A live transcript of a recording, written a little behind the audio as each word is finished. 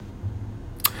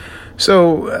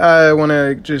So I want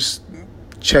to just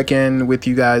check in with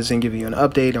you guys and give you an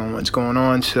update on what's going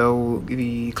on. So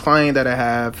the client that I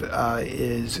have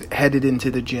is headed into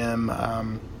the gym,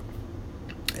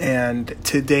 and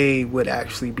today would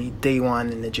actually be day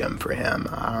one in the gym for him.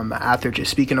 After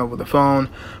just speaking over the phone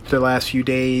for the last few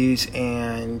days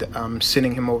and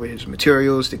sending him over his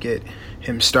materials to get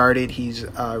him started, he's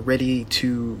ready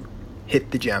to hit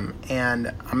the gym.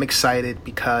 And I'm excited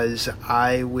because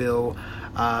I will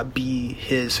be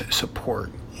his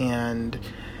support. And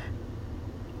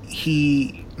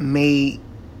he may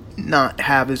not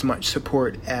have as much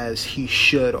support as he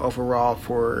should overall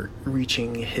for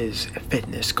reaching his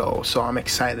fitness goal. So I'm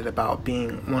excited about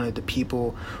being one of the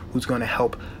people who's going to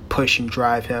help push and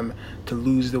drive him to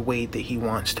lose the weight that he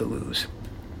wants to lose.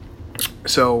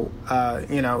 So,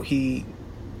 he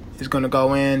is going to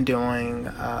go in doing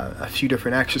a few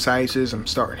different exercises. I'm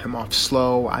starting him off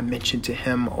slow. I mentioned to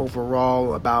him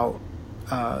overall about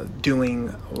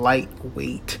doing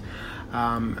lightweight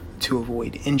to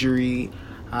avoid injury,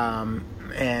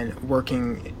 and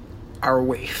working our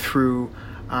way through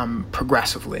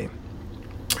progressively.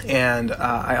 And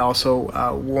I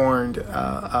also warned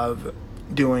of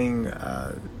doing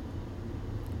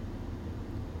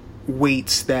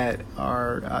weights that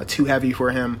are too heavy for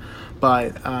him,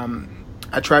 but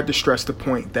I tried to stress the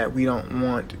point that we don't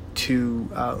want to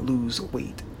lose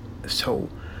weight so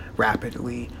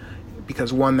rapidly,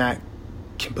 because one, that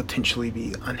can potentially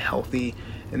be unhealthy,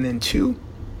 and then two,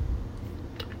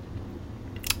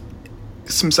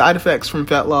 some side effects from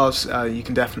fat loss. You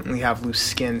can definitely have loose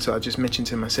skin. So I just mentioned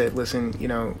to him, I said, listen, you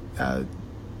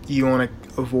want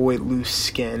to avoid loose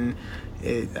skin.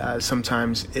 It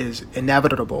sometimes is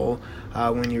inevitable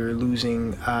when you're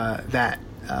losing that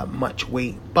much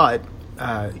weight, but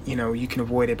you can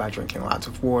avoid it by drinking lots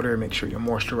of water, make sure you're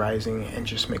moisturizing, and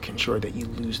just making sure that you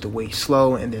lose the weight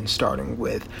slow, and then starting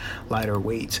with lighter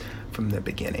weights from the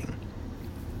beginning.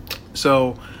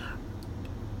 So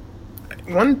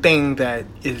one thing that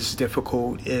is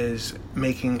difficult is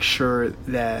making sure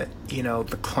that,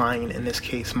 the client, in this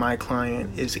case, my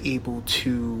client, is able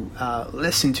to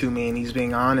listen to me, and he's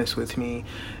being honest with me.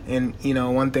 And,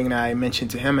 one thing that I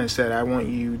mentioned to him is that I want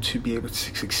you to be able to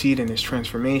succeed in this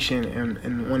transformation.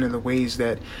 And one of the ways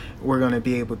that we're going to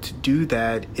be able to do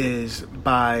that is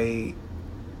by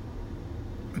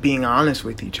being honest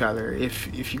with each other.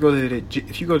 If you go to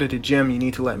the gym, you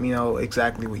need to let me know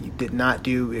exactly what you did not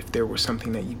do, if there was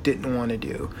something that you didn't want to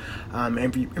do,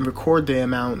 and record the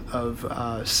amount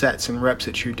of sets and reps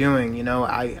that you're doing.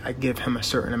 I give him a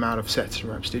certain amount of sets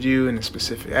and reps to do, and the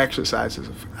specific exercises,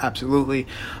 absolutely,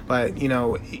 but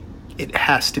it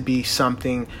has to be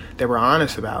something that we're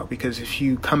honest about, because if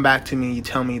you come back to me, you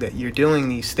tell me that you're doing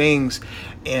these things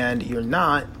and you're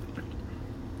not,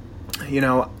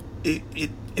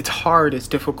 it's hard, it's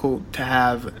difficult to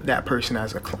have that person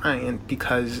as a client,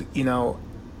 because, in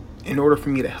order for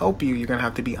me to help you, you're going to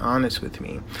have to be honest with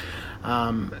me.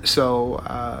 Going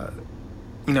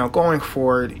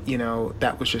forward,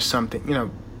 that was just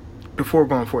something, before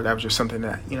going forward, that was just something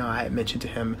that, I had mentioned to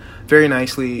him very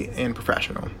nicely and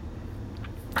professional.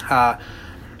 I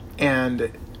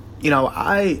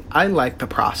like the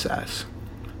process.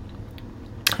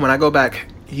 When I go back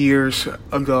years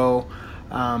ago,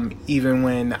 even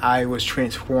when I was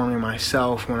transforming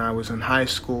myself when I was in high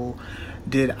school,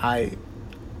 did I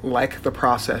like the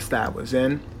process that I was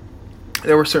in?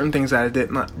 There were certain things that I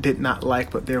did not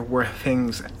like, but there were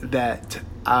things that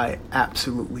I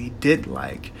absolutely did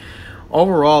like.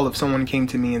 Overall, if someone came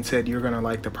to me and said, you're going to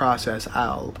like the process,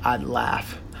 I'd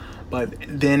laugh. But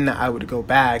then I would go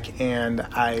back and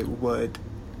I would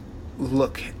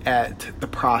look at the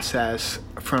process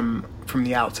from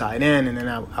the outside in, and then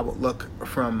I would look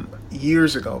from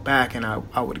years ago back, and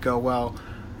I would go, well,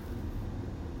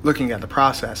 looking at the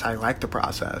process, I like the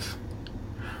process,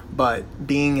 but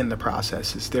being in the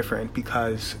process is different,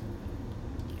 because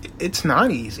it's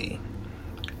not easy.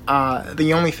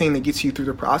 The only thing that gets you through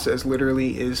the process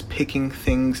literally is picking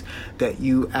things that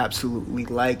you absolutely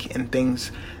like and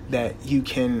things that you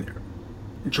can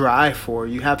drive for.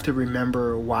 You have to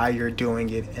remember why you're doing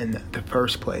it in the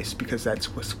first place, because that's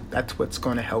what's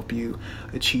going to help you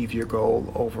achieve your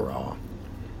goal overall.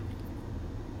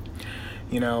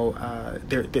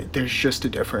 There's just a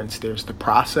difference. There's the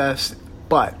process,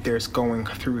 but there's going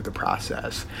through the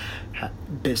process.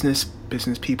 Business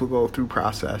people go through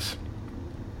process.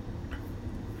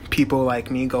 People like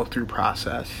me go through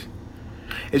process.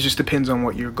 It just depends on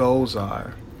what your goals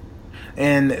are.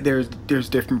 And there's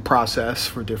different process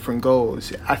for different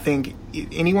goals. I think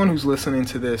anyone who's listening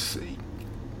to this,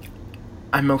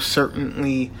 I most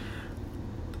certainly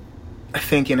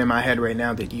thinking in my head right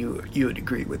now that you would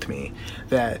agree with me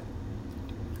that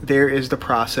there is the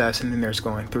process and then there's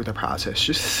going through the process.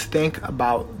 Just think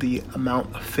about the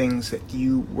amount of things that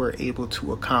you were able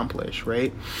to accomplish,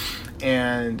 right?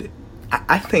 And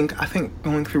I think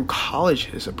going through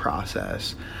college is a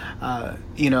process.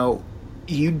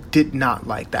 You did not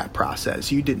like that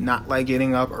process. You did not like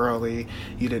getting up early.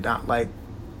 You did not like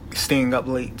staying up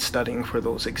late studying for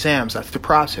those exams. That's the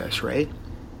process, right?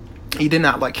 You did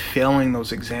not like failing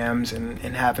those exams and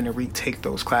having to retake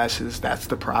those classes. That's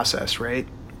the process, right?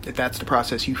 If that's the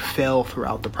process, you fail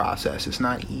throughout the process. It's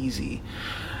not easy.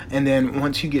 And then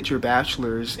once you get your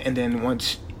bachelor's, and then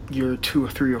once you're 2 or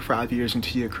 3 or 5 years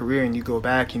into your career and you go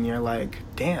back and you're like,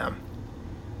 damn,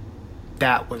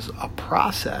 that was a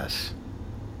process.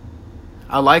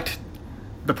 I liked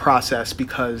the process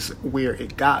because where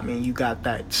it got me, you got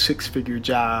that 6-figure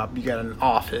job, you got an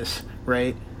office,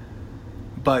 right?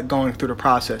 But going through the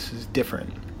process is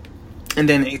different. And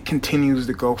then it continues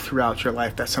to go throughout your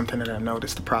life. That's something that I've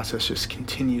noticed. The process just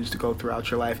continues to go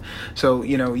throughout your life. So,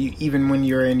 even when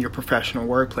you're in your professional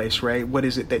workplace, right, what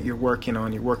is it that you're working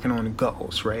on? You're working on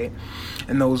goals, right?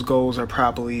 And those goals are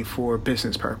probably for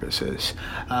business purposes.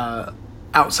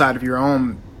 Outside of your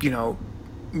own,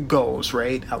 goals,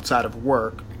 right? Outside of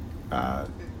work,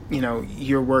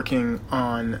 you're working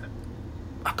on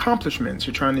accomplishments.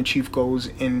 You're trying to achieve goals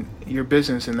in your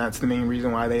business, and that's the main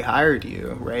reason why they hired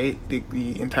you, right?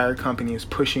 The entire company is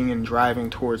pushing and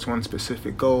driving towards one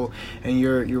specific goal, and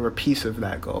you're a piece of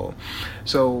that goal.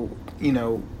 So,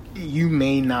 you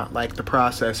may not like the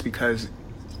process because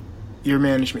your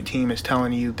management team is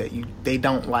telling you that they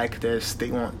don't like this,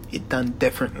 they want it done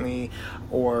differently,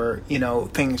 or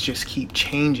things just keep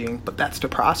changing, but that's the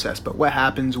process. But what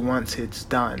happens once it's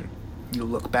done? You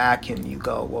look back and you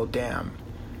go, well, damn,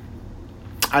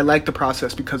 I like the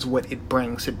process because what it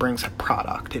brings a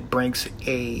product, it brings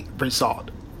a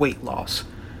result, weight loss,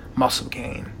 muscle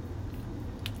gain,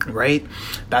 right?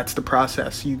 That's the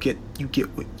process. You get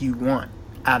what you want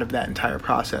out of that entire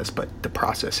process, but the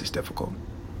process is difficult.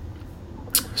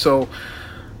 So,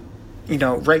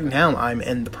 right now I'm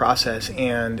in the process,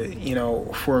 and,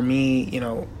 for me,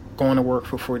 going to work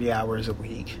for 40 hours a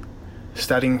week,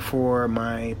 studying for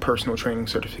my personal training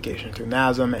certification through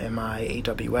NASM and my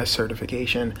AWS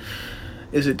certification.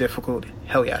 Is it difficult?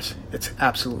 Hell yes. It's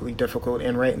absolutely difficult.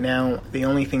 And right now, the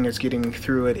only thing that's getting me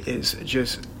through it is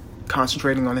just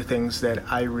concentrating on the things that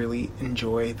I really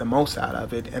enjoy the most out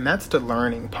of it, and that's the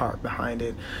learning part behind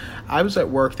it. I was at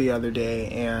work the other day,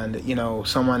 and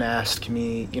someone asked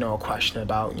me a question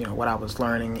about what I was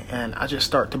learning, and I just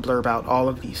start to blurb out all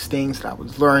of these things that I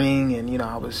was learning, and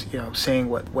I was saying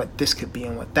what this could be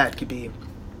and what that could be.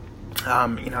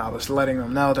 I was letting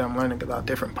them know that I'm learning about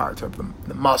different parts of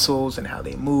the muscles and how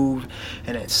they move,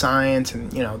 and it's science,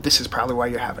 and this is probably why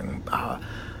you're having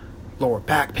lower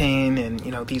back pain, and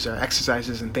these are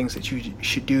exercises and things that you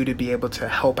should do to be able to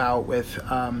help out with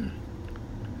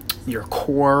your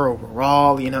core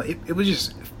overall. It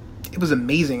was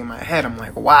amazing in my head. I'm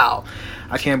like, wow,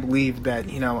 I can't believe that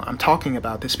I'm talking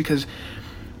about this, because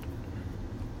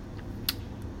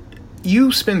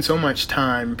you spend so much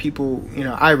time, people,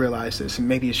 I realize this, and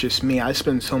maybe it's just me, I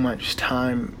spend so much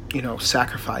time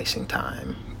sacrificing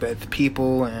time with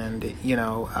people, and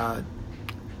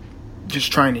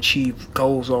just trying to achieve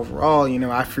goals overall.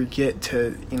 I forget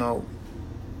to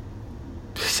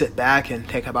sit back and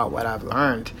think about what I've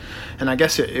learned. And I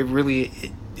guess it really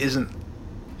isn't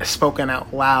spoken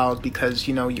out loud, because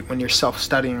when you're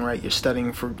self-studying, right, you're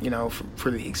studying for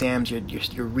for the exams,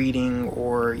 you're reading,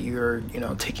 or you're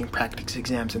taking practice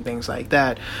exams and things like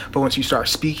that. But once you start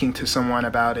speaking to someone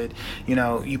about it,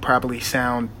 you probably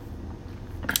sound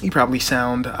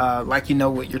like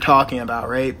what you're talking about,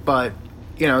 right? But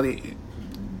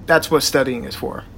that's what studying is for.